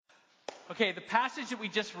Okay, the passage that we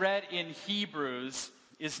just read in Hebrews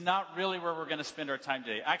is not really where we're going to spend our time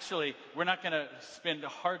today. Actually, we're not going to spend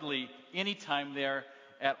hardly any time there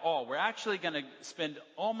at all. We're actually going to spend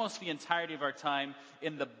almost the entirety of our time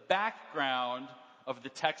in the background of the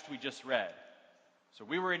text we just read. So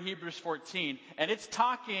we were in Hebrews 14, and it's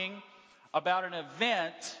talking about an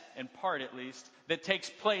event, in part at least, that takes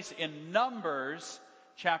place in Numbers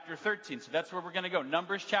chapter 13. So that's where we're going to go.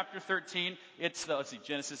 Numbers chapter 13. It's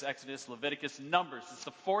Genesis, Exodus, Leviticus, Numbers. It's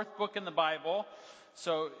the fourth book in the Bible.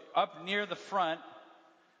 So up near the front,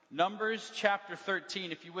 Numbers chapter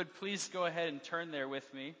 13. If you would please go ahead and turn there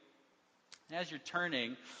with me. And as you're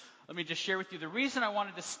turning, let me just share with you the reason I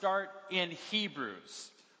wanted to start in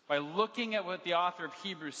Hebrews by looking at what the author of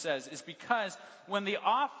Hebrews says is because when the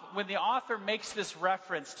author makes this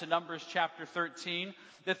reference to Numbers chapter 13,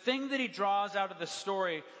 the thing that he draws out of the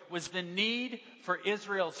story was the need for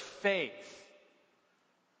Israel's faith.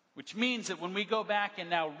 Which means that when we go back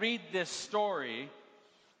and now read this story,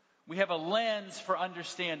 we have a lens for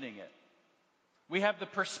understanding it. We have the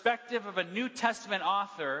perspective of a New Testament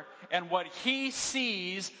author and what he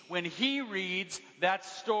sees when he reads that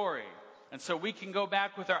story. And so we can go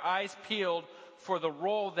back with our eyes peeled for the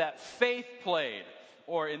role that faith played,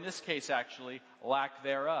 or in this case actually, lack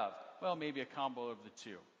thereof. Well, maybe a combo of the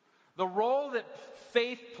two. The role that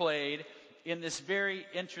faith played in this very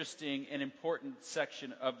interesting and important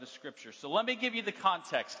section of the Scripture. So let me give you the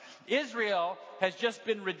context. Israel has just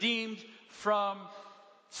been redeemed from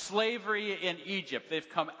slavery in Egypt. They've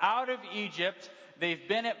come out of Egypt. They've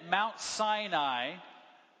been at Mount Sinai.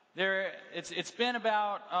 It's been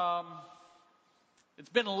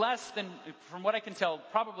less than, from what I can tell,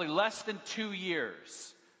 probably less than 2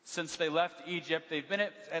 years since they left Egypt. They've been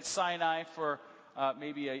at Sinai for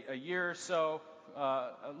maybe a year or so,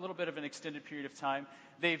 a little bit of an extended period of time.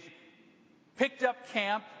 They've picked up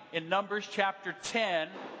camp in Numbers chapter 10,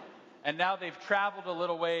 and now they've traveled a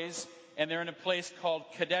little ways, and they're in a place called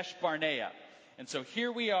Kadesh Barnea. And so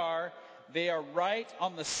here we are. They are right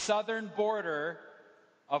on the southern border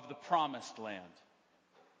of the Promised Land.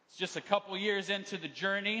 It's just a couple years into the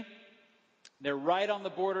journey. They're right on the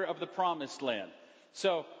border of the Promised Land.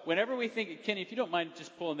 So whenever we think, Kenny, if you don't mind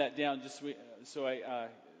just pulling that down just so I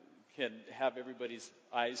can have everybody's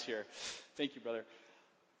eyes here. Thank you, brother.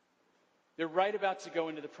 They're right about to go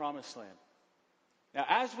into the Promised Land. Now,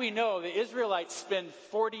 as we know, the Israelites spend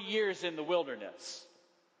 40 years in the wilderness.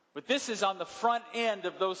 But this is on the front end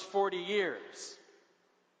of those 40 years.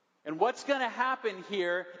 And what's going to happen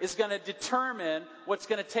here is going to determine what's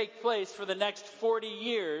going to take place for the next 40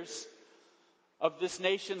 years of this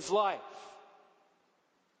nation's life.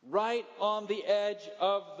 Right on the edge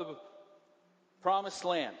of the Promised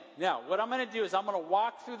Land. Now, what I'm going to do is I'm going to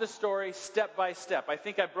walk through the story step by step. I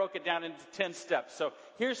think I broke it down into 10 steps. So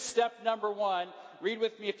here's step number 1. Read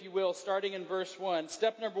with me if you will, starting in verse 1.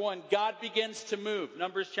 Step number 1, God begins to move.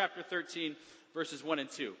 Numbers chapter 13, verses 1 and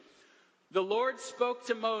 2. The Lord spoke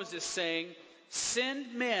to Moses, saying,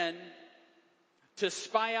 "Send men to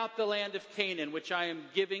spy out the land of Canaan, which I am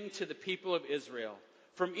giving to the people of Israel.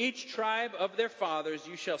 From each tribe of their fathers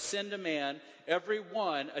you shall send a man, every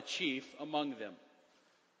one a chief among them."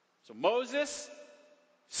 So Moses,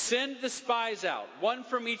 send the spies out, one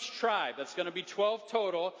from each tribe. That's going to be 12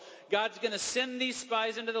 total. God's going to send these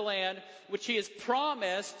spies into the land, which he has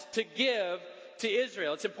promised to give to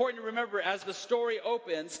Israel. It's important to remember as the story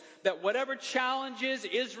opens that whatever challenges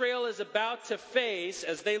Israel is about to face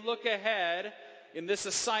as they look ahead in this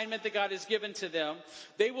assignment that God has given to them,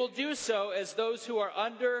 they will do so as those who are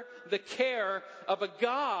under the care of a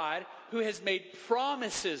God who has made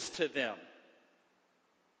promises to them.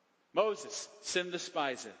 Moses, send the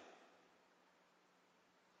spies in.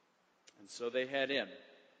 And so they head in.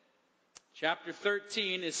 Chapter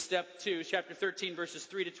 13 is step 2. Chapter 13, verses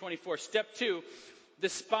 3 to 24. Step 2, the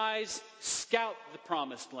spies scout the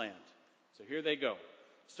Promised Land. So here they go.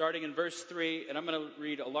 Starting in verse 3, and I'm going to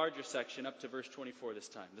read a larger section up to verse 24 this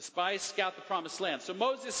time. The spies scout the Promised Land. So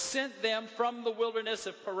Moses sent them from the wilderness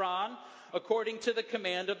of Paran according to the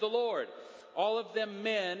command of the Lord. All of them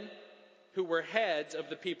men who were heads of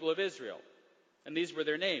the people of Israel. And these were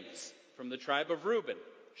their names. From the tribe of Reuben,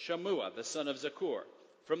 Shammua, the son of Zakur.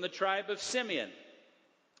 From the tribe of Simeon,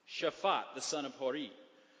 Shaphat, the son of Hori.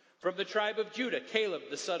 From the tribe of Judah, Caleb,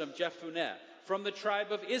 the son of Jephunneh. From the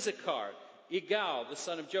tribe of Issachar, Igal, the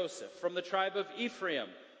son of Joseph. From the tribe of Ephraim,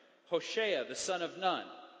 Hoshea, the son of Nun.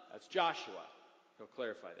 That's Joshua. He'll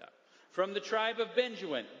clarify that. From the tribe of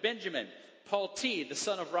Benjamin, Palti, the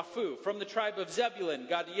son of Raphu. From the tribe of Zebulun,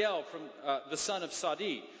 Gadiel, from the son of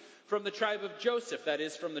Sadi. From the tribe of Joseph, that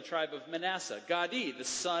is, from the tribe of Manasseh, Gadi, the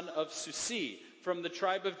son of Susi. From the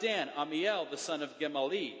tribe of Dan, Amiel, the son of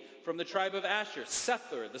Gemali. From the tribe of Asher,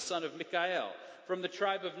 Sethur, the son of Mikael. From the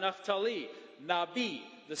tribe of Naphtali, Nabi,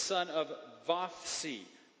 the son of Vophsi.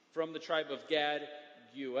 From the tribe of Gad,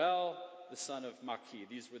 Guel, the son of Maki.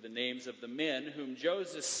 These were the names of the men whom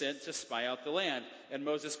Joseph sent to spy out the land. And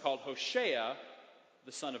Moses called Hoshea,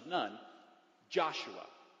 the son of Nun, Joshua.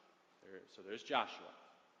 So there's Joshua.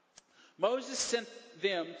 Moses sent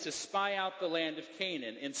them to spy out the land of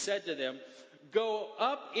Canaan and said to them, "Go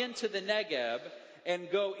up into the Negeb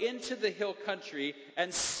and go into the hill country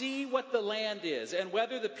and see what the land is, and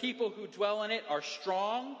whether the people who dwell in it are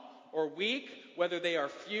strong or weak, whether they are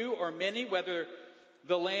few or many, whether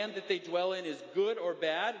the land that they dwell in is good or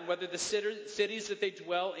bad, and whether the cities that they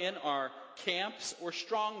dwell in are camps or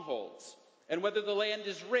strongholds, and whether the land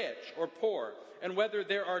is rich or poor, and whether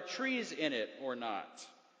there are trees in it or not.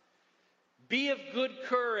 Be of good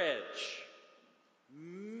courage."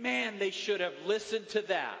 Man, they should have listened to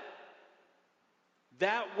that.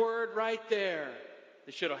 That word right there.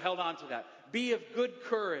 They should have held on to that. Be of good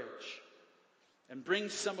courage and bring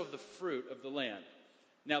some of the fruit of the land.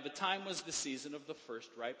 Now, the time was the season of the first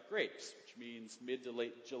ripe grapes, which means mid to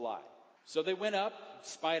late July. So they went up,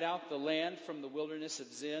 spied out the land from the wilderness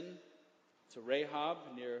of Zin to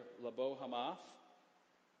Rehob near Labo Hamath.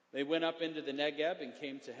 They went up into the Negeb and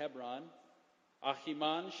came to Hebron.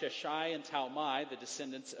 Ahiman, Sheshai, and Talmai, the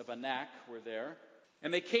descendants of Anak, were there.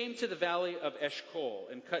 And they came to the valley of Eshcol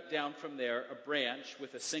and cut down from there a branch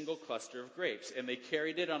with a single cluster of grapes. And they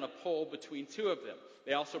carried it on a pole between two of them.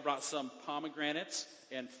 They also brought some pomegranates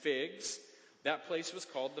and figs. That place was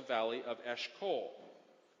called the valley of Eshcol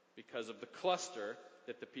because of the cluster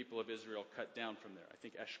that the people of Israel cut down from there. I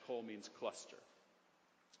think Eshcol means cluster.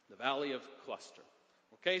 The valley of cluster.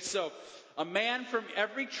 Okay, so a man from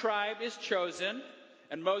every tribe is chosen.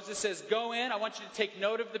 And Moses says, go in. I want you to take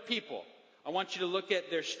note of the people. I want you to look at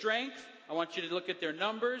their strength. I want you to look at their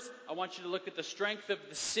numbers. I want you to look at the strength of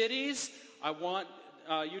the cities. I want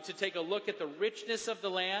you to take a look at the richness of the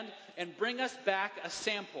land and bring us back a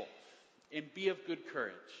sample and be of good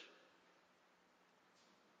courage.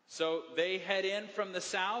 So they head in from the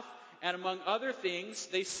south, and among other things,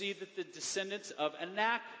 they see that the descendants of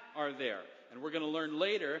Anak are there. And we're going to learn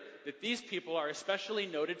later that these people are especially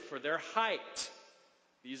noted for their height.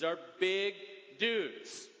 These are big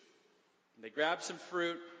dudes. They grab some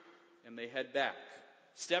fruit and they head back.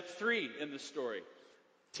 Step 3 in the story.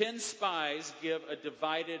 10 spies give a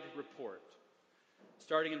divided report,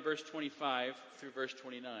 starting in verse 25 through verse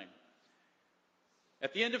 29.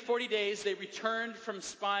 At the end of 40 days, they returned from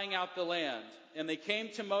spying out the land, and they came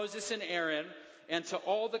to Moses and Aaron and to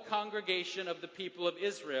all the congregation of the people of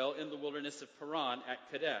Israel in the wilderness of Paran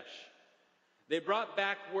at Kadesh. They brought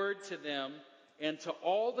back word to them and to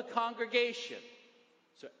all the congregation.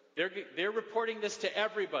 So they're reporting this to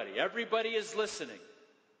everybody. Everybody is listening.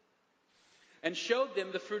 And showed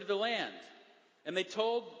them the fruit of the land. And they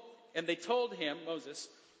told him, Moses,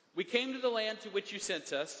 "We came to the land to which you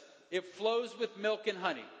sent us. It flows with milk and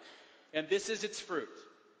honey, and this is its fruit.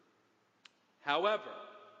 However,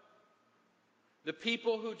 the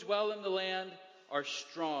people who dwell in the land are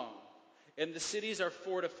strong, and the cities are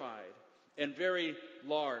fortified and very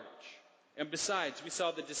large. And besides, we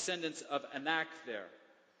saw the descendants of Anak there.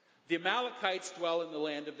 The Amalekites dwell in the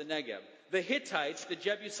land of the Negeb. The Hittites, the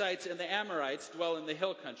Jebusites, and the Amorites dwell in the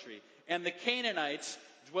hill country. And the Canaanites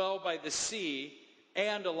dwell by the sea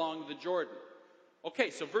and along the Jordan."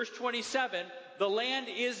 Okay, so verse 27, the land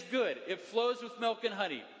is good. It flows with milk and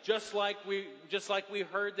honey, just like we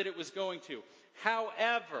heard that it was going to.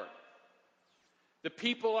 However, the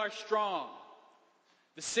people are strong.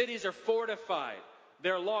 The cities are fortified.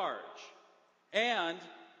 They're large. And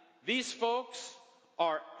these folks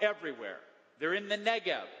are everywhere. They're in the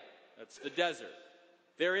Negeb. That's the desert.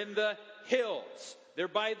 They're in the hills. They're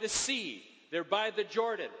by the sea. They're by the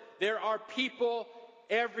Jordan. There are people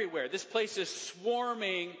everywhere. This place is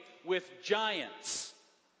swarming with giants.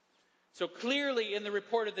 So clearly in the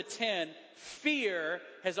report of the 10, fear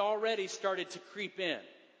has already started to creep in.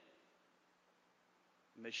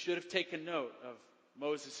 And they should have taken note of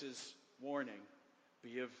Moses' warning,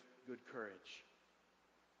 be of good courage.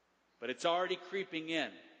 But it's already creeping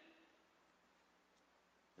in.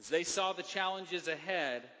 As they saw the challenges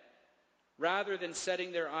ahead, rather than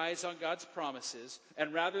setting their eyes on God's promises,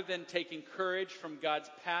 and rather than taking courage from God's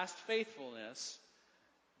past faithfulness,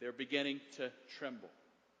 they're beginning to tremble.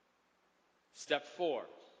 Step 4,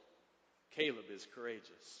 Caleb is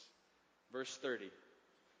courageous. Verse 30.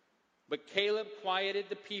 But Caleb quieted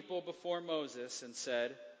the people before Moses and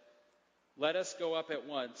said, "Let us go up at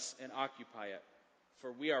once and occupy it,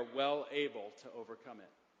 for we are well able to overcome it."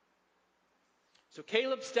 So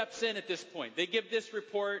Caleb steps in at this point. They give this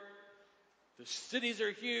report. The cities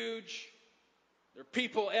are huge. There are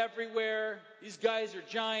people everywhere. These guys are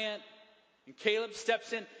giant. And Caleb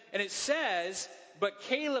steps in. And it says, but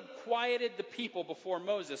Caleb quieted the people before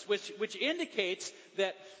Moses, which indicates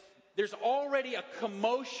that there's already a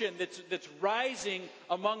commotion that's rising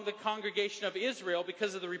among the congregation of Israel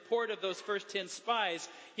because of the report of those first 10 spies.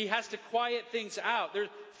 He has to quiet things out.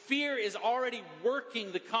 Fear is already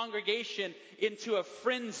working the congregation into a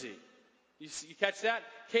frenzy. You catch that?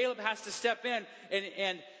 Caleb has to step in,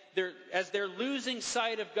 and as they're losing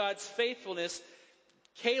sight of God's faithfulness,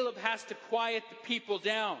 Caleb has to quiet the people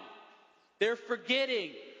down. They're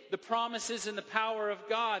forgetting the promises and the power of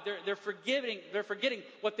God. They're forgetting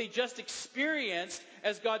what they just experienced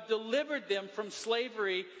as God delivered them from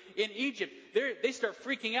slavery in Egypt. They start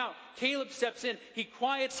freaking out. Caleb steps in, he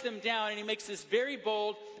quiets them down, and he makes this very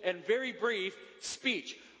bold and very brief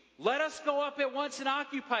speech. Let us go up at once and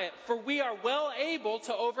occupy it, for we are well able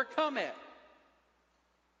to overcome it.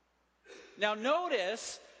 Now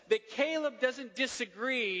notice that Caleb doesn't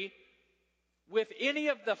disagree with any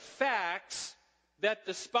of the facts that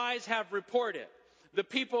the spies have reported. The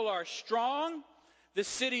people are strong, the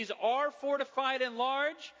cities are fortified and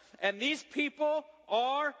large, and these people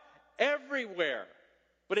are everywhere.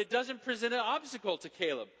 But it doesn't present an obstacle to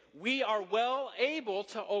Caleb. We are well able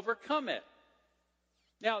to overcome it.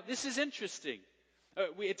 Now, this is interesting.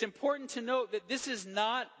 It's important to note that this is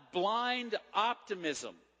not blind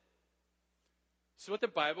optimism. It's what the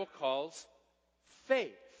Bible calls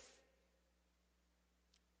faith.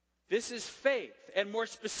 This is faith. And more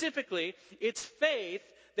specifically, it's faith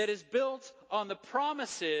that is built on the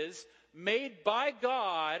promises made by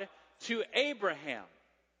God to Abraham.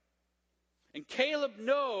 And Caleb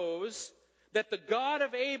knows that the God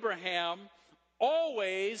of Abraham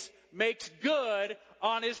always makes good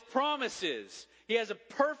on his promises. He has a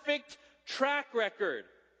perfect track record.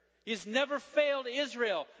 He's never failed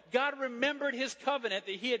Israel. God remembered his covenant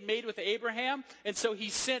that he had made with Abraham, and so he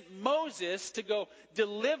sent Moses to go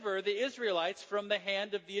deliver the Israelites from the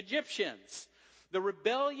hand of the Egyptians. The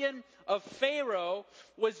rebellion of Pharaoh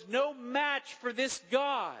was no match for this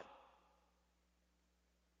God.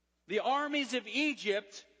 The armies of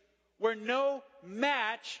Egypt were no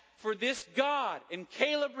match for this God, and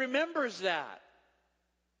Caleb remembers that.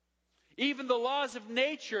 Even the laws of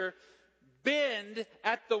nature bend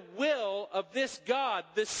at the will of this God.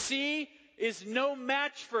 The sea is no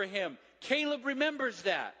match for him. Caleb remembers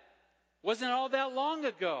that. Wasn't all that long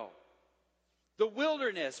ago. The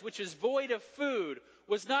wilderness, which is void of food,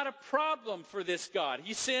 was not a problem for this God.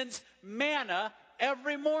 He sends manna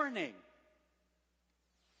every morning.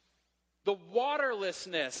 The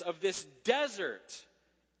waterlessness of this desert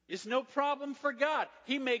is no problem for God.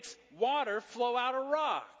 He makes water flow out of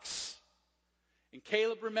rocks. And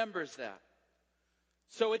Caleb remembers that.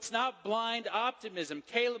 So it's not blind optimism.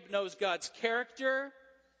 Caleb knows God's character,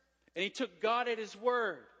 and he took God at his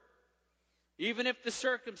word. Even if the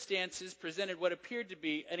circumstances presented what appeared to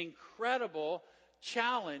be an incredible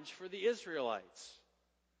challenge for the Israelites.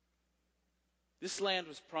 This land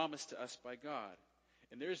was promised to us by God.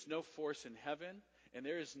 And there is no force in heaven, and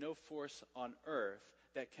there is no force on earth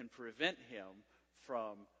that can prevent him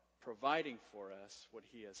from providing for us what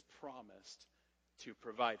he has promised to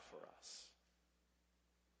provide for us.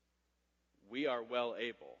 We are well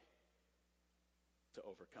able to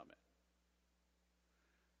overcome it.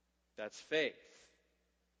 That's faith.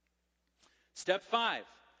 Step 5.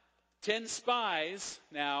 10 spies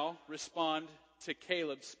now respond to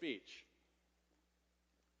Caleb's speech.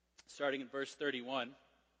 Starting in verse 31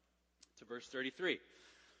 to verse 33.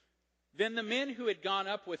 Then the men who had gone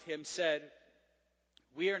up with him said,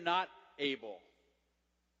 "We are not able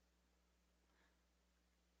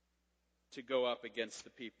to go up against the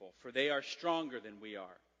people, for they are stronger than we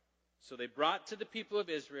are." So they brought to the people of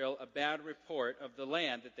Israel a bad report of the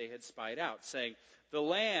land that they had spied out, saying, "The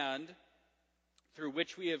land through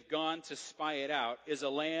which we have gone to spy it out is a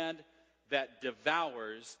land that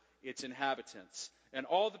devours its inhabitants. And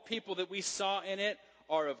all the people that we saw in it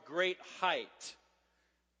are of great height.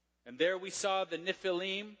 And there we saw the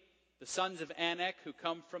Nephilim, the sons of Anak, who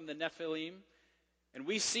come from the Nephilim, and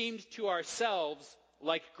we seemed to ourselves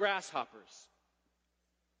like grasshoppers.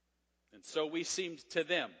 And so we seemed to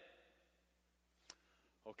them."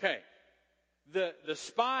 Okay. The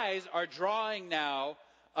spies are drawing now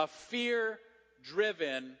a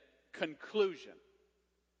fear-driven conclusion.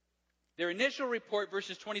 Their initial report,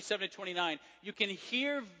 verses 27 to 29, you can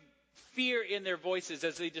hear fear in their voices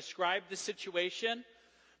as they describe the situation,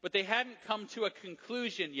 but they hadn't come to a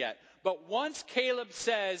conclusion yet. But once Caleb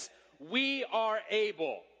says, "We are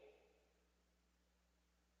able,"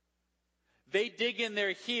 they dig in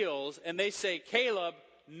their heels and they say, Caleb,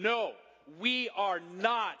 no, we are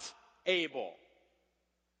not able.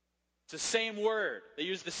 It's the same word. They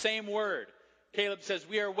use the same word. Caleb says,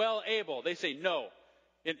 we are well able. They say, no.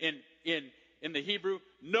 In the Hebrew,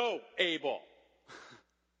 no able.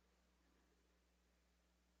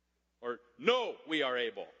 Or, no, we are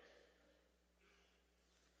able.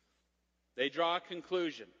 They draw a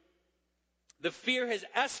conclusion. The fear has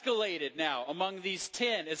escalated now among these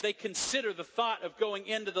 10 as they consider the thought of going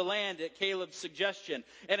into the land at Caleb's suggestion.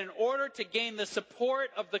 And in order to gain the support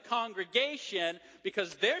of the congregation,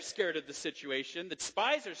 because they're scared of the situation, the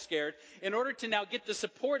spies are scared, in order to now get the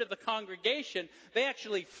support of the congregation, they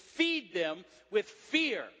actually feed them with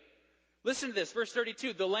fear. Listen to this, verse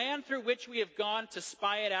 32. The land through which we have gone to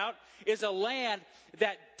spy it out is a land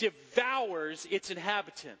that devours its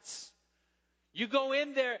inhabitants. You go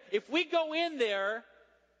in there, if we go in there,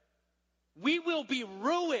 we will be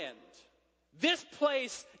ruined. This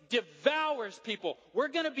place devours people. We're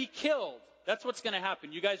going to be killed. That's what's going to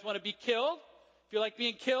happen. You guys want to be killed? Feel like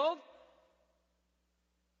being killed?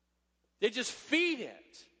 They just feed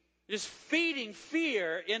it. Just feeding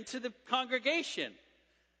fear into the congregation.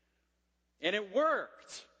 And it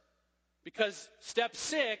worked. Because step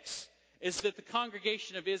 6 is that the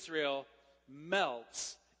congregation of Israel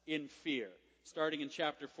melts in fear. Starting in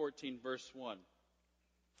chapter 14, verse 1.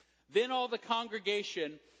 Then all the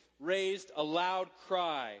congregation raised a loud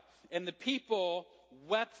cry, and the people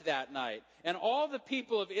wept that night. And all the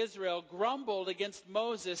people of Israel grumbled against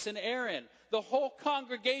Moses and Aaron. The whole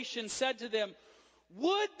congregation said to them,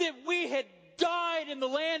 would that we had died in the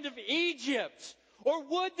land of Egypt, or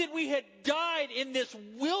would that we had died in this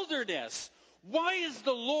wilderness. Why is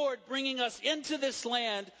the Lord bringing us into this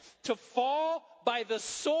land to fall by the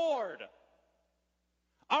sword?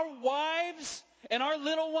 Our wives and our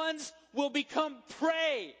little ones will become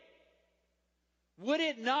prey. Would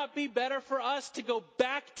it not be better for us to go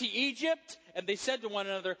back to Egypt? And they said to one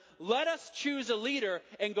another, let us choose a leader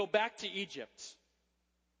and go back to Egypt.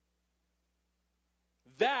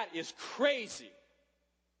 That is crazy.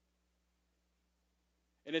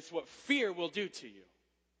 And it's what fear will do to you.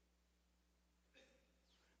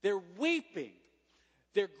 They're weeping.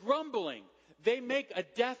 They're grumbling. They make a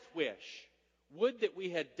death wish. Would that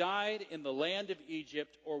we had died in the land of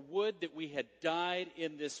Egypt, or would that we had died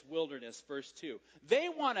in this wilderness. Verse 2. They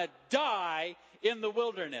want to die in the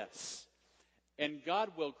wilderness. And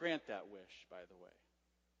God will grant that wish, by the way.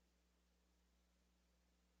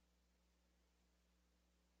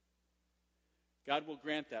 God will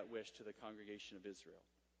grant that wish to the congregation of Israel.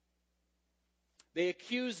 They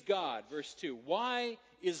accuse God, verse 2. Why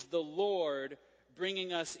is the Lord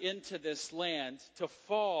bringing us into this land to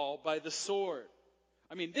fall by the sword?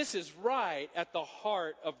 I mean, this is right at the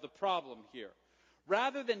heart of the problem here.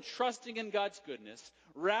 Rather than trusting in God's goodness,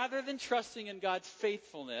 rather than trusting in God's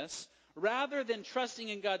faithfulness, rather than trusting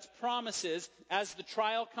in God's promises as the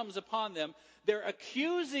trial comes upon them, they're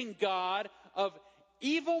accusing God of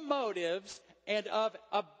evil motives and of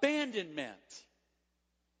abandonment.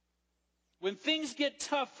 When things get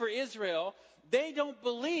tough for Israel, they don't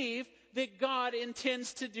believe that God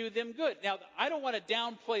intends to do them good. Now, I don't want to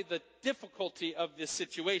downplay the difficulty of this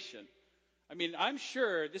situation. I mean, I'm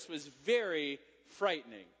sure this was very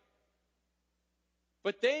frightening.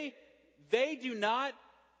 But they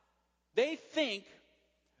think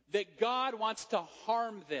that God wants to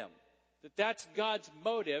harm them. That's God's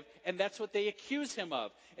motive, and that's what they accuse him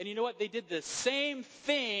of. And you know what? They did the same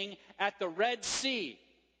thing at the Red Sea.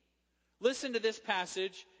 Listen to this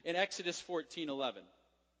passage in Exodus 14:11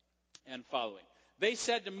 and following. They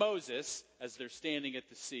said to Moses, as they're standing at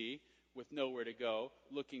the sea with nowhere to go,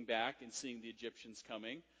 looking back and seeing the Egyptians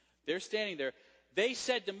coming, they're standing there. They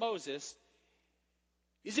said to Moses,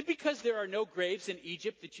 is it because there are no graves in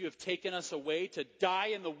Egypt that you have taken us away to die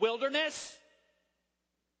in the wilderness?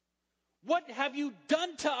 What have you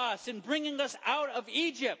done to us in bringing us out of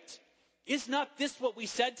Egypt? Is not this what we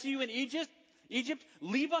said to you in Egypt?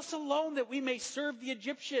 Leave us alone that we may serve the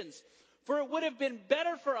Egyptians. For it would have been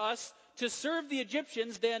better for us to serve the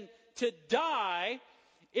Egyptians than to die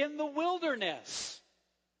in the wilderness.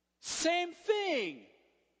 Same thing.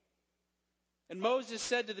 And Moses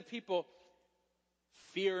said to the people,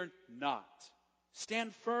 fear not.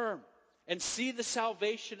 Stand firm and see the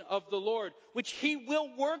salvation of the Lord, which he will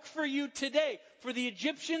work for you today. For the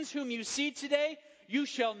Egyptians whom you see today, you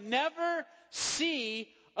shall never see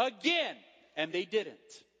again. And they didn't.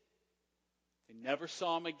 They never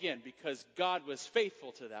saw him again because God was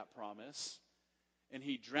faithful to that promise, and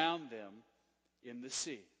he drowned them in the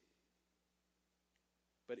sea.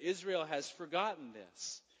 But Israel has forgotten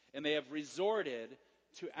this, and they have resorted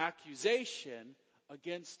to accusation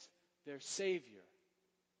against their Savior.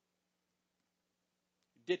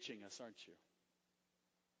 You're ditching us, aren't you?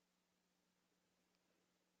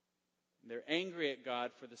 They're angry at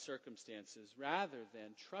God for the circumstances rather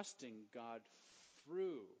than trusting God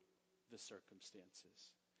through the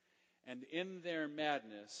circumstances. And in their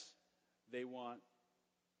madness, they want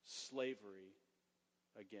slavery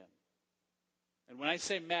again. And when I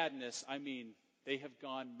say madness, I mean they have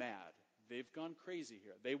gone mad. They've gone crazy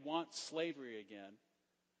here. They want slavery again.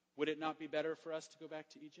 Would it not be better for us to go back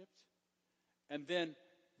to Egypt? And then,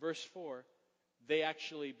 verse 4, they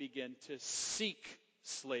actually begin to seek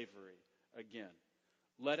slavery again.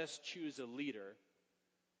 Let us choose a leader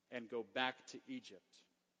and go back to Egypt.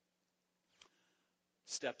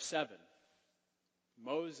 Step 7.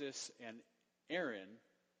 Moses and Aaron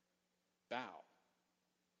bow.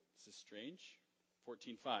 This is strange.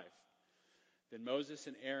 14:5. Then Moses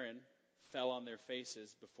and Aaron fell on their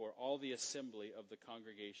faces before all the assembly of the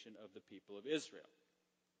congregation of the people of Israel.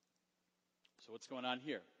 So what's going on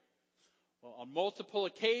here? Well, on multiple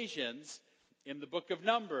occasions in the book of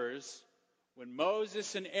Numbers, when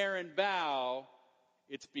Moses and Aaron bow,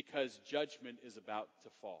 it's because judgment is about to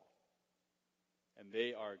fall. And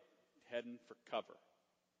they are heading for cover,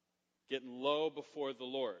 getting low before the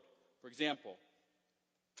Lord. For example,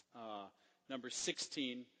 Numbers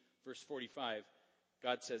 16, verse 45,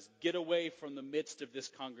 God says, "Get away from the midst of this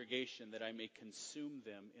congregation that I may consume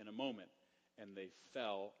them in a moment." And they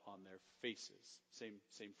fell on their faces.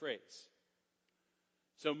 Same phrase.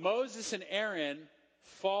 So Moses and Aaron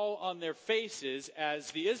fall on their faces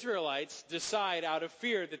as the Israelites decide out of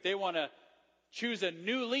fear that they want to choose a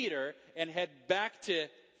new leader and head back to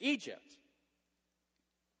Egypt.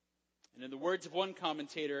 And in the words of one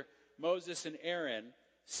commentator, Moses and Aaron,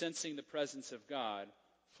 sensing the presence of God,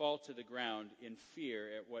 fall to the ground in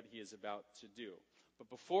fear at what he is about to do. But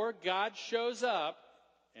before God shows up,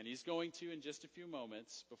 and he's going to in just a few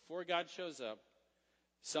moments, before God shows up,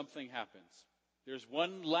 something happens. There's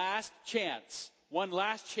one last chance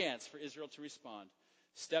for Israel to respond.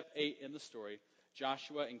 Step 8 in the story,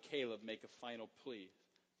 Joshua and Caleb make a final plea.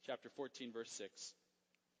 Chapter 14, verse 6.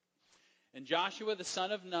 And Joshua the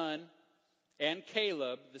son of Nun and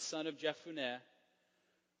Caleb the son of Jephunneh,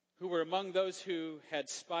 who were among those who had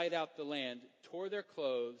spied out the land, tore their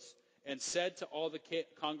clothes and said to all the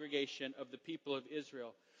congregation of the people of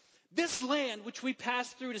Israel, "This land which we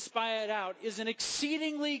passed through to spy it out is an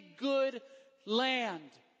exceedingly good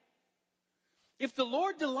land. If the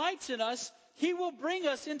Lord delights in us, he will bring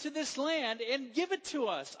us into this land and give it to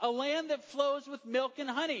us, a land that flows with milk and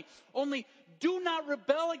honey. Only do not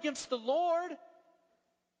rebel against the Lord,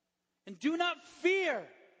 and do not fear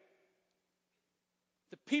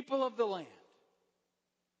the people of the land,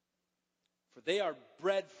 for they are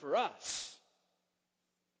bread for us.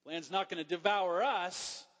 The land's not going to devour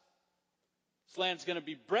us. This land's going to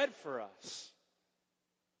be bread for us.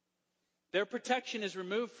 Their protection is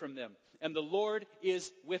removed from them, and the Lord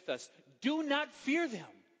is with us. Do not fear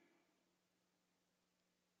them."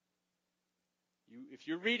 If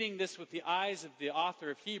you're reading this with the eyes of the author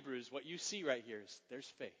of Hebrews, what you see right here is there's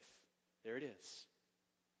faith. There it is.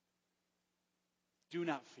 Do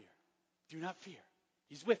not fear. Do not fear.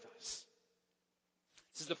 He's with us.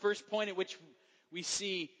 This is the first point at which we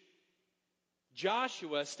see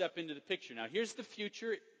Joshua step into the picture. Now, here's the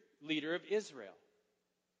future leader of Israel.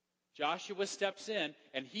 Joshua steps in,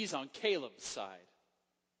 and he's on Caleb's side.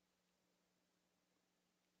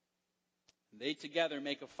 They together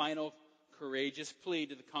make a final courageous plea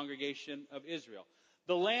to the congregation of Israel.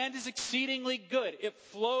 The land is exceedingly good. It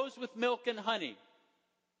flows with milk and honey.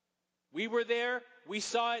 We were there. We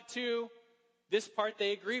saw it too. This part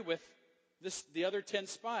they agree with the other 10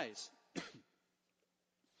 spies.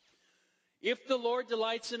 If the Lord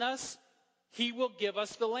delights in us, he will give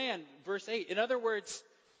us the land. Verse 8. In other words,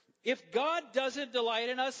 if God doesn't delight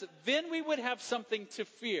in us, then we would have something to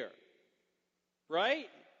fear. Right?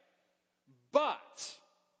 But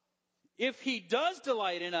if he does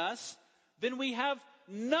delight in us, then we have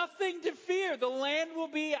nothing to fear. The land will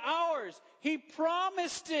be ours. He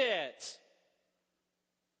promised it.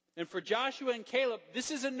 And for Joshua and Caleb,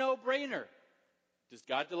 this is a no-brainer. Does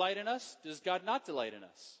God delight in us? Does God not delight in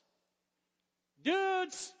us?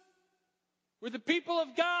 Dudes, we're the people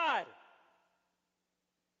of God.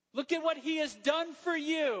 Look at what he has done for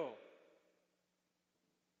you.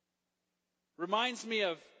 Reminds me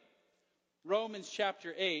of Romans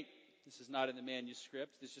chapter 8. This is not in the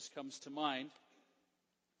manuscript. This just comes to mind.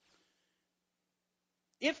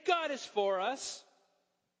 If God is for us,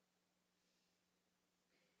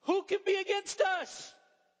 who can be against us?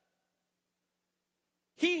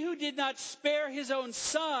 He who did not spare his own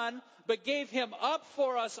son, but gave him up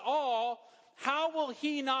for us all, how will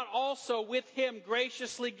he not also with him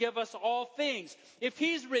graciously give us all things? If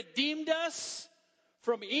he's redeemed us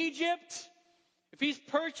from Egypt, if he's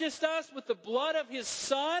purchased us with the blood of his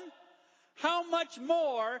son, how much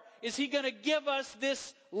more is he going to give us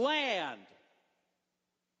this land?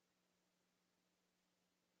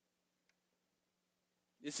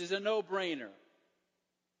 This is a no-brainer.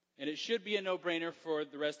 And it should be a no-brainer for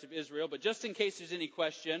the rest of Israel. But just in case there's any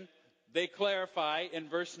question, they clarify in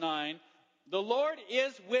verse 9, the Lord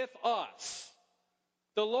is with us.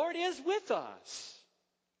 The Lord is with us.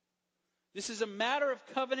 This is a matter of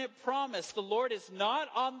covenant promise. The Lord is not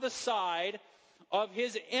on the side of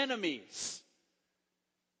his enemies.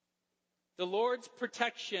 The Lord's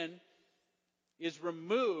protection is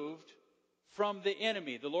removed from the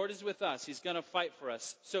enemy. The Lord is with us. He's going to fight for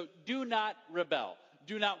us. So do not rebel.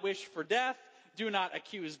 Do not wish for death. Do not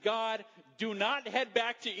accuse God. Do not head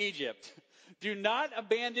back to Egypt. Do not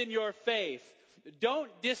abandon your faith. Don't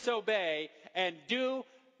disobey, and do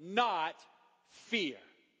not fear.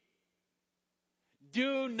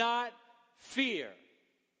 Do not fear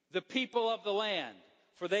the people of the land,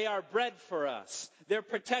 for they are bread for us. Their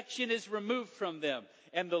protection is removed from them,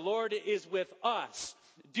 and the Lord is with us.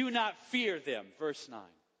 Do not fear them. Verse 9.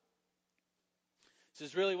 This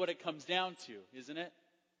is really what it comes down to, isn't it?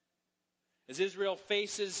 As Israel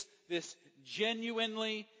faces this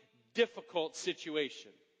genuinely difficult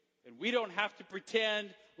situation. And we don't have to pretend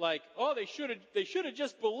like, oh, they should have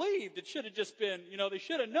just believed. It should have just been, they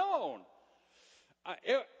should have known.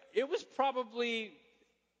 It was probably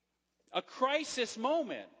a crisis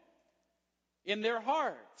moment in their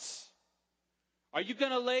hearts. Are you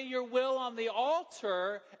going to lay your will on the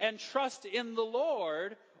altar and trust in the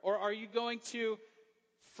Lord? Or are you going to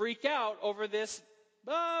freak out over this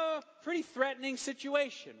pretty threatening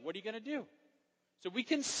situation? What are you going to do? So we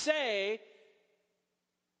can say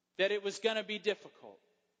that it was going to be difficult.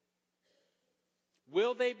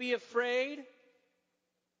 Will they be afraid?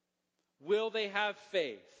 Will they have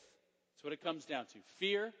faith? That's what it comes down to.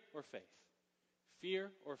 Fear or faith?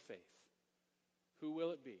 Fear or faith? Who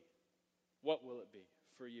will it be? What will it be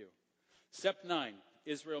for you? Step 9,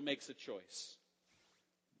 Israel makes a choice.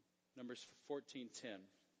 Numbers 14:10.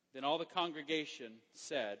 Then all the congregation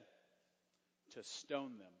said to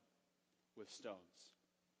stone them with stones.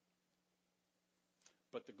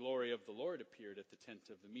 But the glory of the Lord appeared at the tent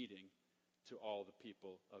of the meeting to all the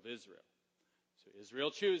people of Israel. So Israel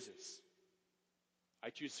chooses. I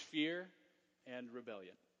choose fear and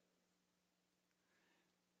rebellion.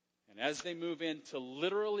 And as they move in to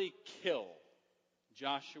literally kill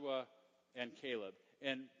Joshua and Caleb,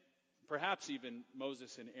 and perhaps even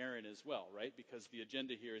Moses and Aaron as well, right? Because the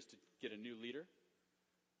agenda here is to get a new leader.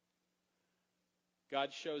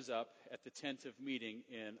 God shows up at the tent of meeting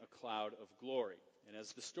in a cloud of glory. And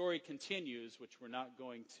as the story continues, which we're not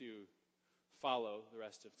going to follow the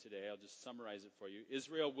rest of today, I'll just summarize it for you.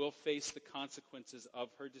 Israel will face the consequences of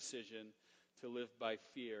her decision to live by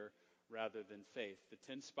fear rather than faith. The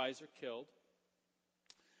 10 spies are killed.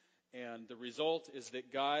 And the result is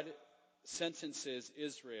that God sentences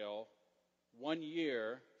Israel 1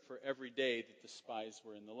 year for every day that the spies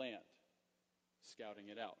were in the land, scouting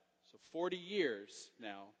it out. So 40 years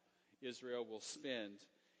now, Israel will spend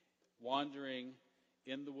wandering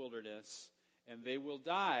in the wilderness, and they will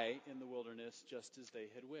die in the wilderness just as they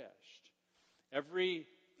had wished. Every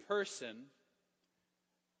person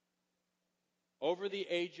over the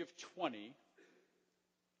age of 20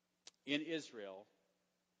 in Israel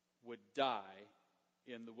would die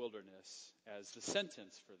in the wilderness as the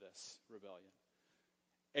sentence for this rebellion.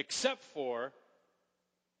 Except for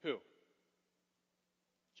who?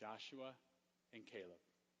 Joshua and Caleb,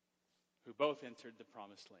 who both entered the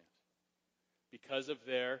promised land. Because of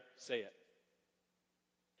their, say it,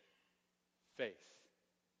 faith.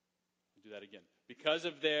 I'll do that again. Because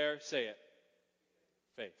of their, say it,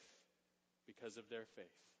 faith. Because of their faith.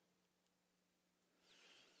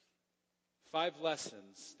 5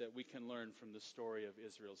 lessons that we can learn from the story of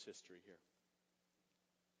Israel's history here.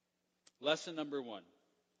 Lesson number 1.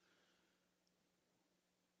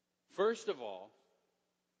 First of all,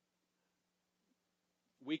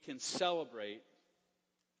 we can celebrate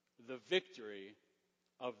the victory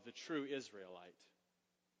of the true Israelite,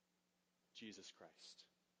 Jesus Christ.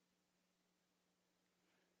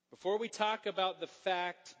 Before we talk about the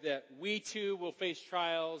fact that we too will face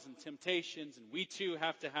trials and temptations and we too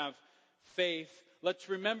have to have faith, let's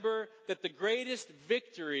remember that the greatest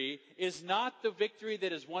victory is not the victory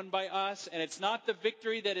that is won by us, and it's not the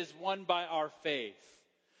victory that is won by our faith.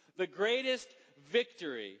 The greatest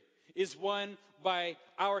victory is won by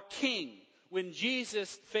our King. When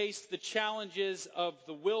Jesus faced the challenges of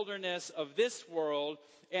the wilderness of this world,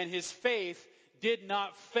 and his faith did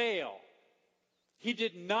not fail. He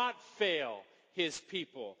did not fail his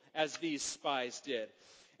people as these spies did.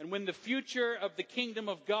 And when the future of the kingdom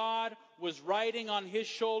of God was riding on his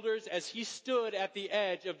shoulders as he stood at the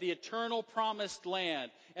edge of the eternal promised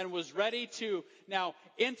land and was ready to now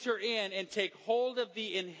enter in and take hold of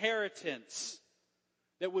the inheritance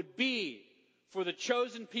that would be for the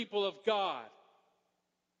chosen people of God,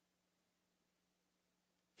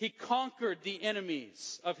 he conquered the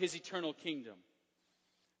enemies of his eternal kingdom.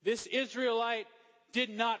 This Israelite did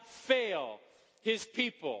not fail his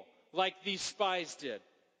people like these spies did.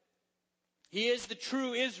 He is the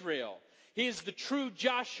true Israel. He is the true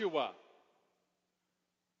Joshua.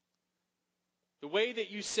 The way that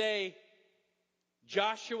you say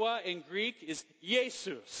Joshua in Greek is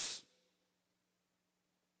Jesus.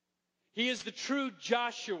 He is the true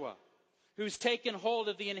Joshua who's taken hold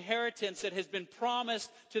of the inheritance that has been promised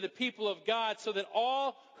to the people of God so that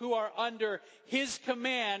all who are under his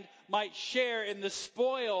command might share in the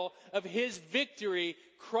spoil of his victory,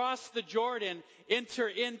 cross the Jordan, enter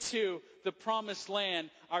into the promised land,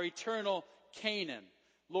 our eternal Canaan.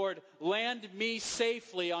 Lord, land me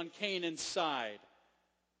safely on Canaan's side.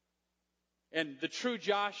 And the true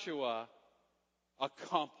Joshua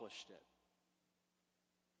accomplished it.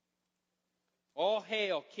 All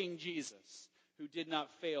hail King Jesus, who did not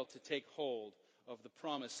fail to take hold of the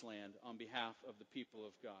promised land on behalf of the people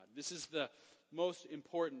of God. This is the most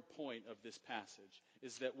important point of this passage,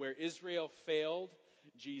 is that where Israel failed,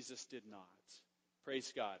 Jesus did not.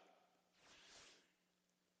 Praise God.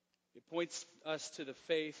 It points us to the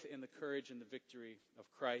faith and the courage and the victory of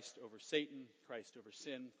Christ over Satan, Christ over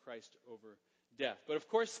sin, Christ over death. But of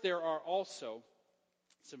course, there are also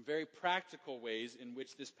some very practical ways in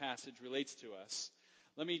which this passage relates to us.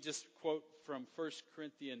 Let me just quote from 1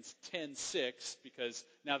 Corinthians 10:6, because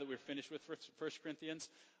now that we're finished with 1 Corinthians,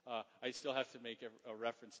 I still have to make a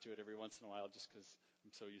reference to it every once in a while just because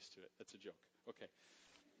I'm so used to it. That's a joke. Okay.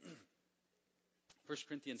 1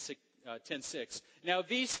 Corinthians 10:6. Now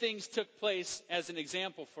these things took place as an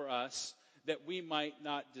example for us, that we might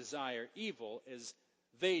not desire evil as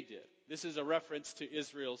they did. This is a reference to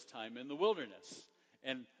Israel's time in the wilderness.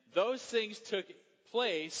 And those things took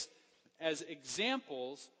place as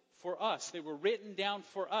examples for us. They were written down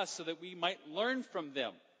for us so that we might learn from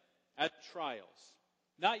them at trials.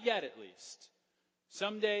 Not yet, at least.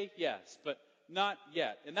 Someday, yes, but not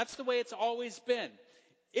yet. And that's the way it's always been.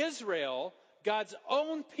 Israel, God's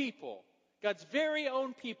own people, God's very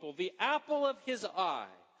own people, the apple of his eye,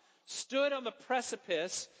 stood on the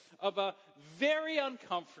precipice of a very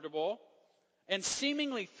uncomfortable and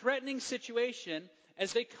seemingly threatening situation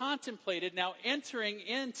as they contemplated now entering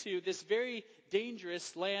into this very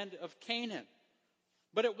dangerous land of Canaan.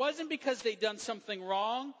 But it wasn't because they'd done something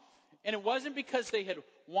wrong, and it wasn't because they had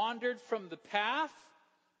wandered from the path.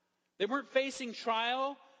 They weren't facing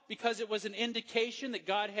trial because it was an indication that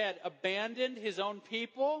God had abandoned his own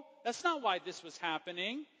people. That's not why this was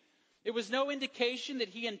happening. It was no indication that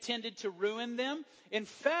he intended to ruin them. In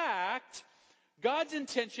fact, God's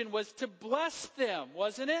intention was to bless them,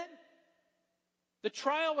 wasn't it? The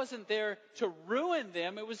trial wasn't there to ruin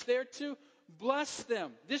them. It was there to bless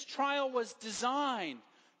them. This trial was designed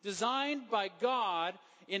by God,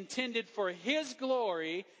 intended for his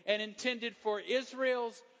glory and intended for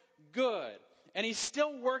Israel's good. And he's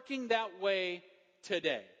still working that way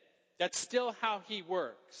today. That's still how he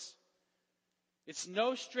works. It's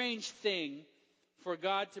no strange thing for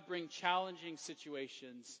God to bring challenging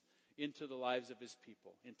situations into the lives of his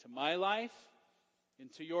people, into my life,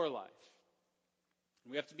 into your life.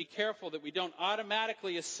 We have to be careful that we don't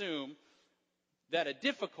automatically assume that a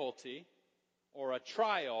difficulty or a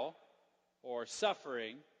trial or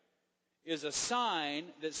suffering is a sign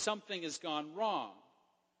that something has gone wrong,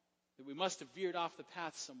 that we must have veered off the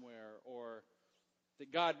path somewhere, or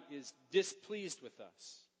that God is displeased with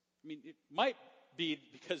us. I mean, it might be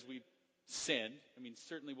because we've sinned. I mean,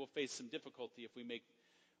 certainly we'll face some difficulty if we make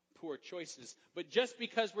poor choices. But just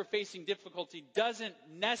because we're facing difficulty doesn't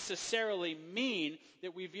necessarily mean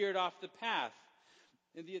that we veered off the path.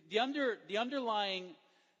 And the underlying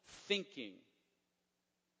thinking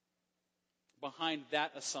behind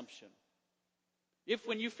that assumption, if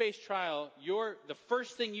when you face trial, the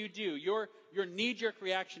first thing you do, your knee-jerk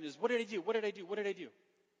reaction is, what did I do? What did I do? What did I do?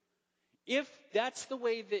 If that's the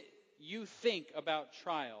way that you think about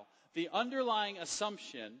trial, the underlying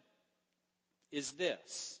assumption is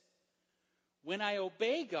this: when I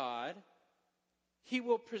obey God, he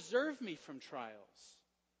will preserve me from trials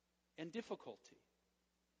and difficulty.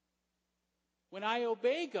 when I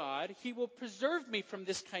obey God, He will preserve me from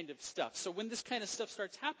this kind of stuff. So when this kind of stuff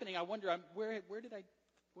starts happening, I wonder, what did I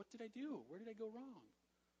do? Where did I go wrong?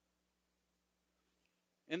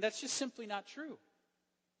 And that's just simply not true.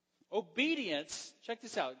 Obedience, check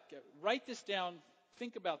this out, write this down,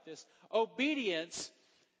 think about this. Obedience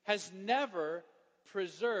has never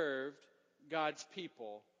preserved God's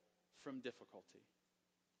people from difficulty.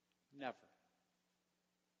 Never.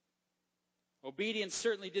 Obedience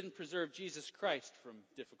certainly didn't preserve Jesus Christ from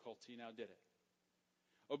difficulty, now did it?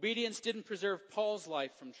 Obedience didn't preserve Paul's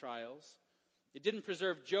life from trials. It didn't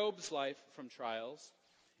preserve Job's life from trials.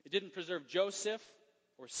 It didn't preserve Joseph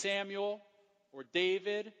or Samuel or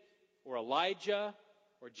David or Elijah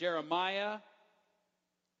or Jeremiah.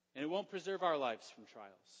 And it won't preserve our lives from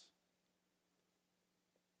trials.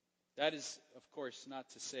 That is, of course, not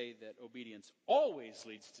to say that obedience always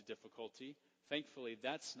leads to difficulty. Thankfully,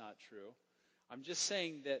 that's not true. I'm just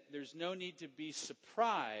saying that there's no need to be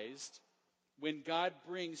surprised when God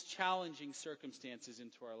brings challenging circumstances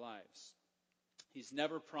into our lives. He's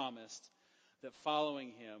never promised that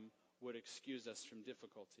following Him would excuse us from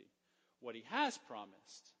difficulty. What He has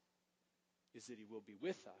promised is that He will be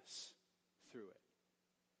with us through it.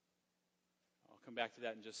 I'll come back to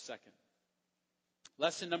that in just a second.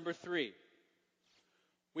 Lesson number 3.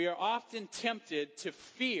 We are often tempted to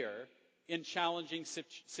fear in challenging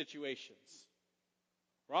situations.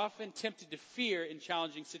 We're often tempted to fear in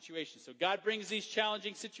challenging situations. So God brings these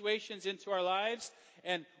challenging situations into our lives,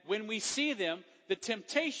 and when we see them, the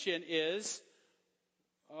temptation is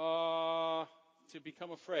to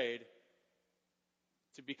become afraid,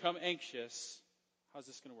 to become anxious. How's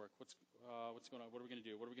this going to work? What's going on? What are we going to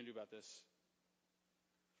do? What are we going to do about this?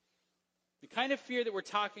 The kind of fear that we're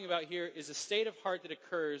talking about here is a state of heart that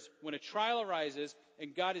occurs when a trial arises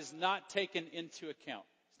and God is not taken into account.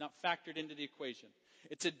 It's not factored into the equation.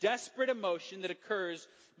 It's a desperate emotion that occurs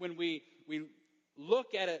when we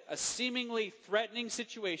look at a seemingly threatening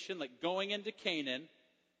situation, like going into Canaan,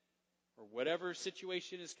 or whatever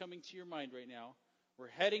situation is coming to your mind right now. We're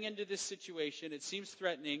heading into this situation. It seems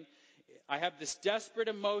threatening. I have this desperate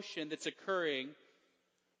emotion that's occurring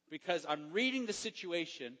because I'm reading the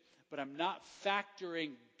situation, but I'm not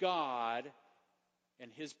factoring God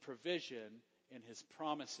and His provision and His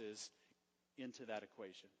promises into that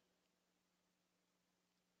equation.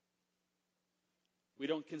 We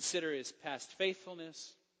don't consider His past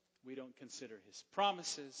faithfulness. We don't consider His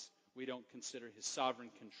promises. We don't consider His sovereign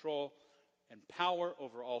control and power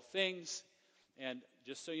over all things. And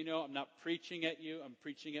just so you know, I'm not preaching at you. I'm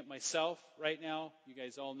preaching at myself right now. You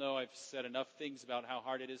guys all know I've said enough things about how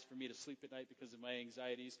hard it is for me to sleep at night because of my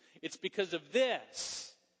anxieties. It's because of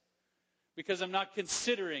this. Because I'm not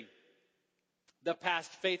considering the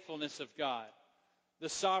past faithfulness of God, the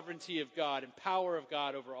sovereignty of God and power of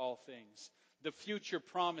God over all things, the future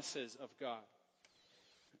promises of God.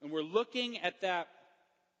 And we're looking at that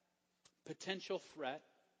potential threat,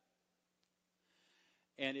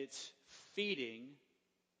 and it's feeding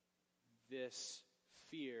this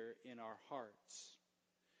fear in our hearts.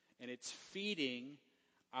 And it's feeding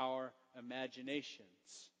our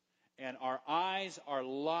imaginations. And our eyes are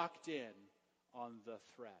locked in on the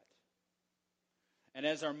threat. And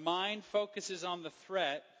as our mind focuses on the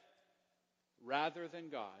threat rather than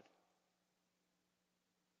God,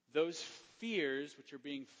 those fears which are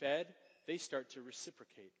being fed, they start to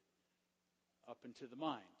reciprocate up into the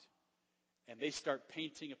mind. And they start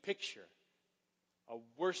painting a picture, a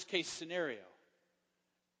worst case scenario.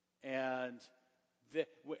 And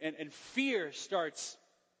fear starts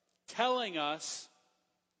telling us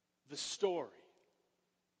the story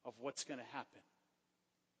of what's going to happen.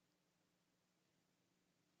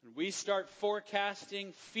 And we start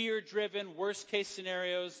forecasting fear-driven worst case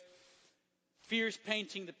scenarios. Fear's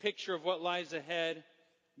painting the picture of what lies ahead.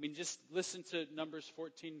 I mean, just listen to Numbers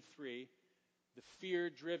 14:3. The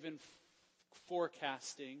fear-driven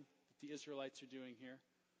forecasting that the Israelites are doing here.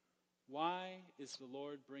 Why is the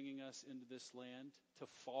Lord bringing us into this land? To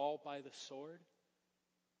fall by the sword?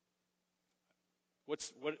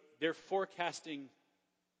 They're forecasting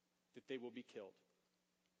that they will be killed.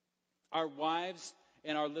 Our wives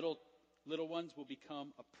and our little ones will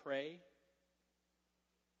become a prey.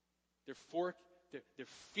 They're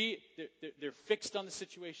fixed on the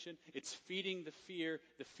situation. It's feeding the fear.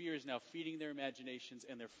 The fear is now feeding their imaginations,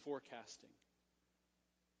 and they're forecasting.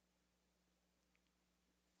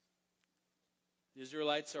 The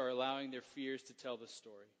Israelites are allowing their fears to tell the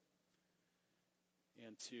story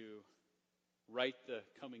and to write the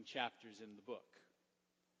coming chapters in the book.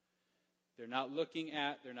 They're not looking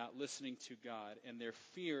at, they're not listening to God, and their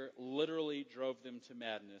fear literally drove them to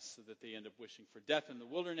madness so that they end up wishing for death in the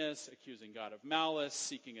wilderness, accusing God of malice,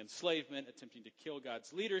 seeking enslavement, attempting to kill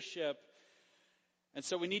God's leadership. And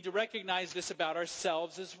so we need to recognize this about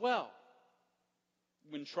ourselves as well.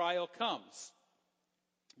 When trial comes,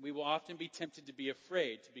 we will often be tempted to be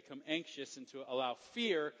afraid, to become anxious, and to allow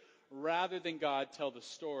fear rather than God tell the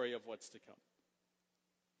story of what's to come.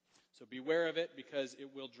 So beware of it, because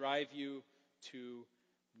it will drive you to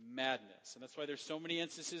madness. And that's why there's so many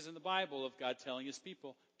instances in the Bible of God telling his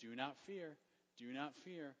people, do not fear, do not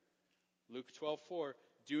fear. Luke 12:4,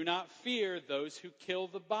 do not fear those who kill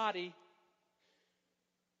the body,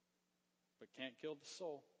 but can't kill the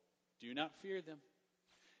soul. Do not fear them.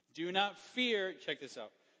 Do not fear, check this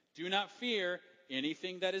out, do not fear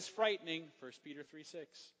anything that is frightening, 1 Peter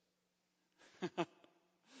 3:6. That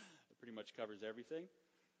pretty much covers everything.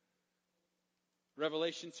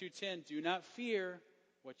 Revelation 2:10, do not fear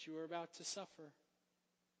what you are about to suffer.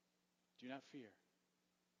 Do not fear.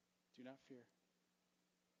 Do not fear.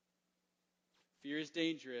 Fear is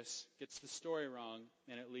dangerous, gets the story wrong,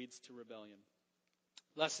 and it leads to rebellion.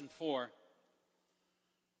 Lesson 4.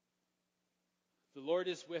 The Lord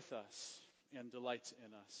is with us and delights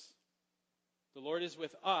in us. The Lord is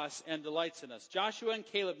with us and delights in us. Joshua and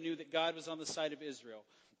Caleb knew that God was on the side of Israel.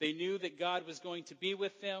 They knew that God was going to be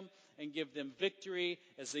with them and give them victory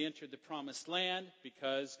as they entered the promised land,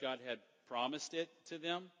 because God had promised it to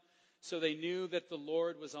them. So they knew that the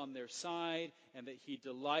Lord was on their side and that he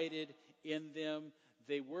delighted in them.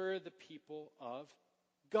 They were the people of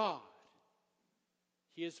God.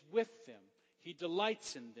 He is with them. He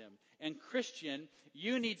delights in them. And Christian,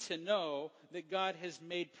 you need to know that God has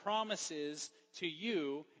made promises to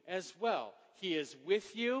you as well. He is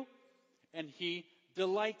with you and he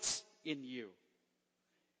delights in you.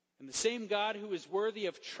 And the same God who is worthy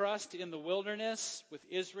of trust in the wilderness with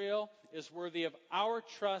Israel is worthy of our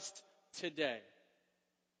trust today.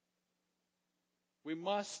 We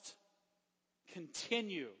must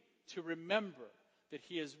continue to remember that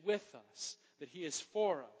he is with us, that he is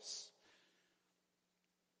for us.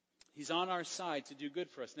 He's on our side to do good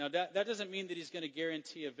for us. Now, that doesn't mean that he's going to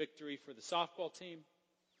guarantee a victory for the softball team,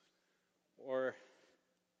 or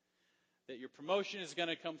that your promotion is going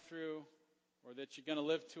to come through, or that you're going to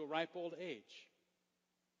live to a ripe old age.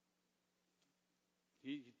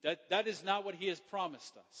 That is not what he has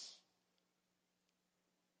promised us.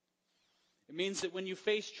 It means that when you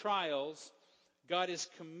face trials, God is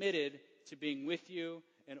committed to being with you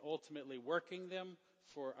and ultimately working them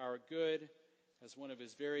for our good as one of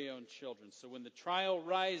his very own children. So when the trial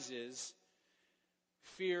rises,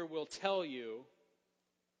 fear will tell you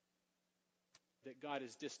that God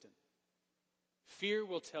is distant. Fear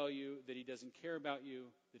will tell you that he doesn't care about you,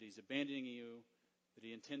 that he's abandoning you, that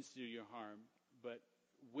he intends to do you harm. But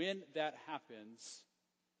when that happens,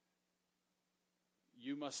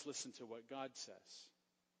 you must listen to what God says.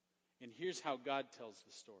 And here's how God tells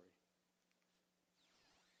the story.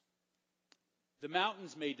 The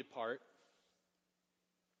mountains may depart.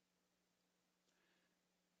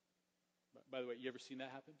 By the way, you ever seen that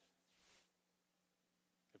happen?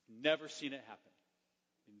 I've never seen it happen.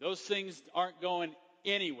 I mean, those things aren't going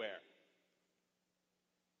anywhere.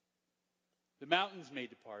 The mountains may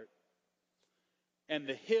depart, and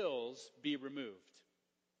the hills be removed.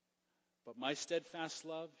 But my steadfast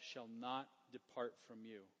love shall not depart from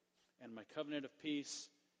you, and my covenant of peace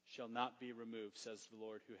shall not be removed, says the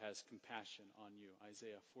Lord who has compassion on you.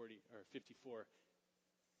 Isaiah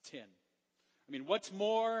 54:10. I mean, what's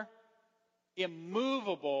more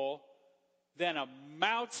immovable than a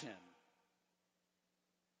mountain?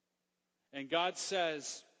 And God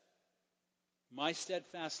says, my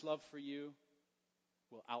steadfast love for you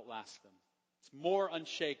will outlast them. It's more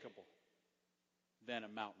unshakable than a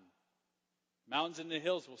mountain. Mountains and the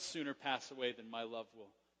hills will sooner pass away than my love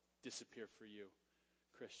will disappear for you,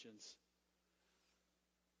 Christians.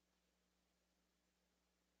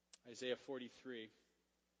 Isaiah 43.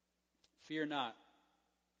 Fear not,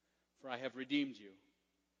 for I have redeemed you.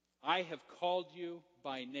 I have called you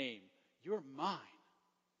by name. You're mine.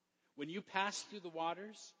 When you pass through the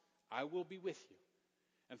waters, I will be with you.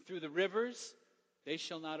 And through the rivers, they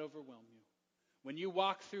shall not overwhelm you. When you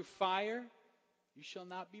walk through fire, you shall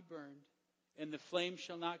not be burned, and the flame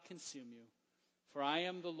shall not consume you. For I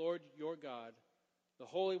am the Lord your God, the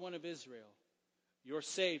Holy One of Israel, your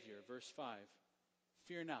Savior. Verse 5.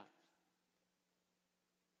 Fear not,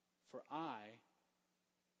 for I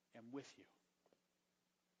am with you.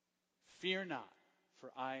 Fear not, for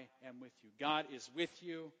I am with you. God is with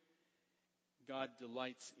you. God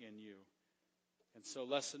delights in you. And so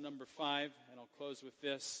lesson number 5, and I'll close with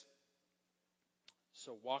this.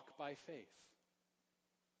 So walk by faith.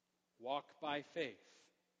 Walk by faith.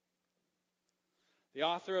 The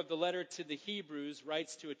author of the letter to the Hebrews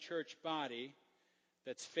writes to a church body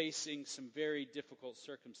that's facing some very difficult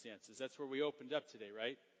circumstances. That's where we opened up today,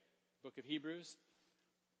 right? Book of Hebrews.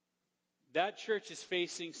 That church is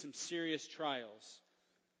facing some serious trials,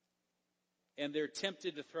 and they're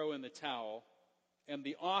tempted to throw in the towel. And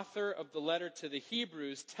the author of the letter to the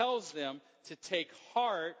Hebrews tells them to take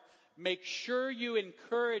heart, make sure you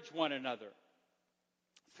encourage one another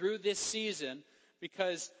through this season,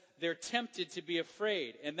 because they're tempted to be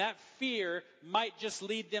afraid. And that fear might just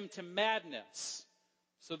lead them to madness,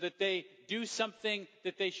 so that they do something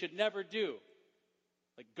that they should never do.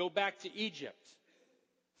 Like go back to Egypt.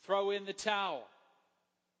 Throw in the towel.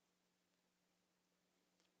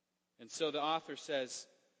 And so the author says,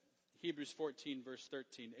 Hebrews 14, verse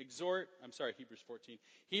 13.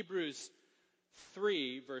 Hebrews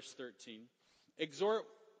 3, verse 13. Exhort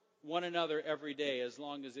one another every day, as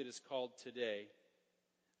long as it is called today,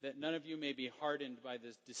 that none of you may be hardened by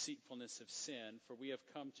the deceitfulness of sin, for we have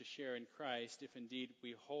come to share in Christ, if indeed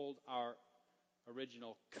we hold our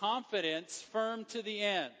original confidence firm to the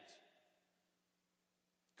end.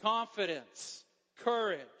 Confidence,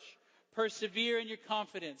 courage, persevere in your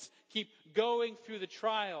confidence. Keep going through the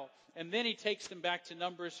trial. And then he takes them back to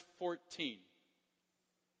Numbers 14.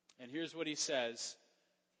 And here's what he says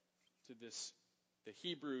to the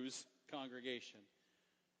Hebrews congregation.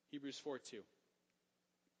 Hebrews 4:2.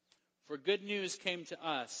 For good news came to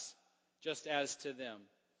us, just as to them.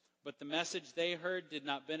 But the message they heard did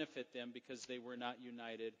not benefit them, because they were not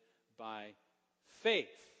united by faith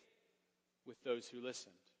with those who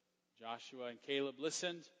listened. Joshua and Caleb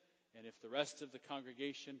listened, and if the rest of the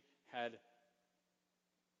congregation had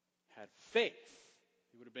faith,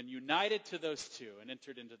 they would have been united to those two and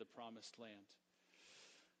entered into the promised land.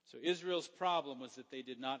 So Israel's problem was that they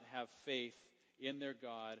did not have faith in their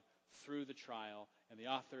God through the trial. And the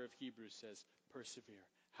author of Hebrews says, persevere,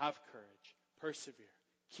 have courage, persevere,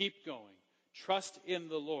 keep going, trust in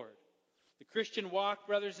the Lord. The Christian walk,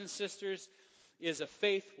 brothers and sisters, is a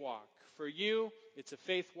faith walk. For you, it's a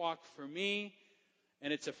faith walk for me,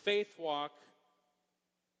 and it's a faith walk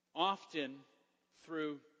often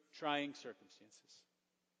through trying circumstances.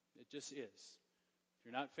 It just is. If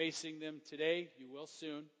you're not facing them today, you will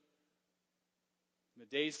soon. In the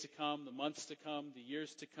days to come, the months to come, the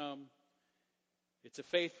years to come, it's a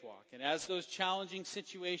faith walk. And as those challenging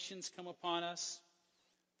situations come upon us,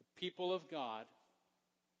 the people of God,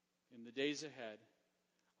 in the days ahead,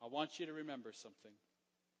 I want you to remember something.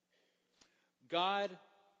 God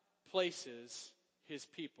places his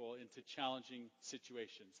people into challenging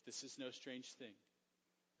situations. This is no strange thing.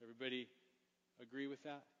 Everybody agree with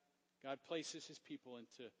that? God places his people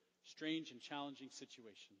into strange and challenging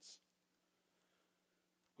situations.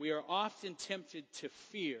 We are often tempted to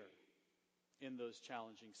fear in those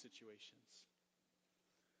challenging situations.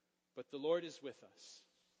 But the Lord is with us,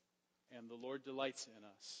 and the Lord delights in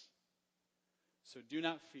us. So do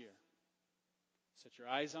not fear. Set your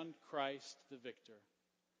eyes on Christ, the victor,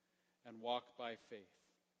 and walk by faith.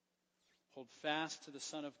 Hold fast to the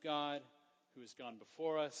Son of God, who has gone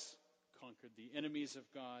before us, conquered the enemies of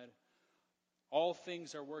God. All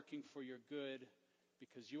things are working for your good,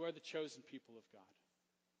 because you are the chosen people of God.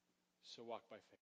 So walk by faith.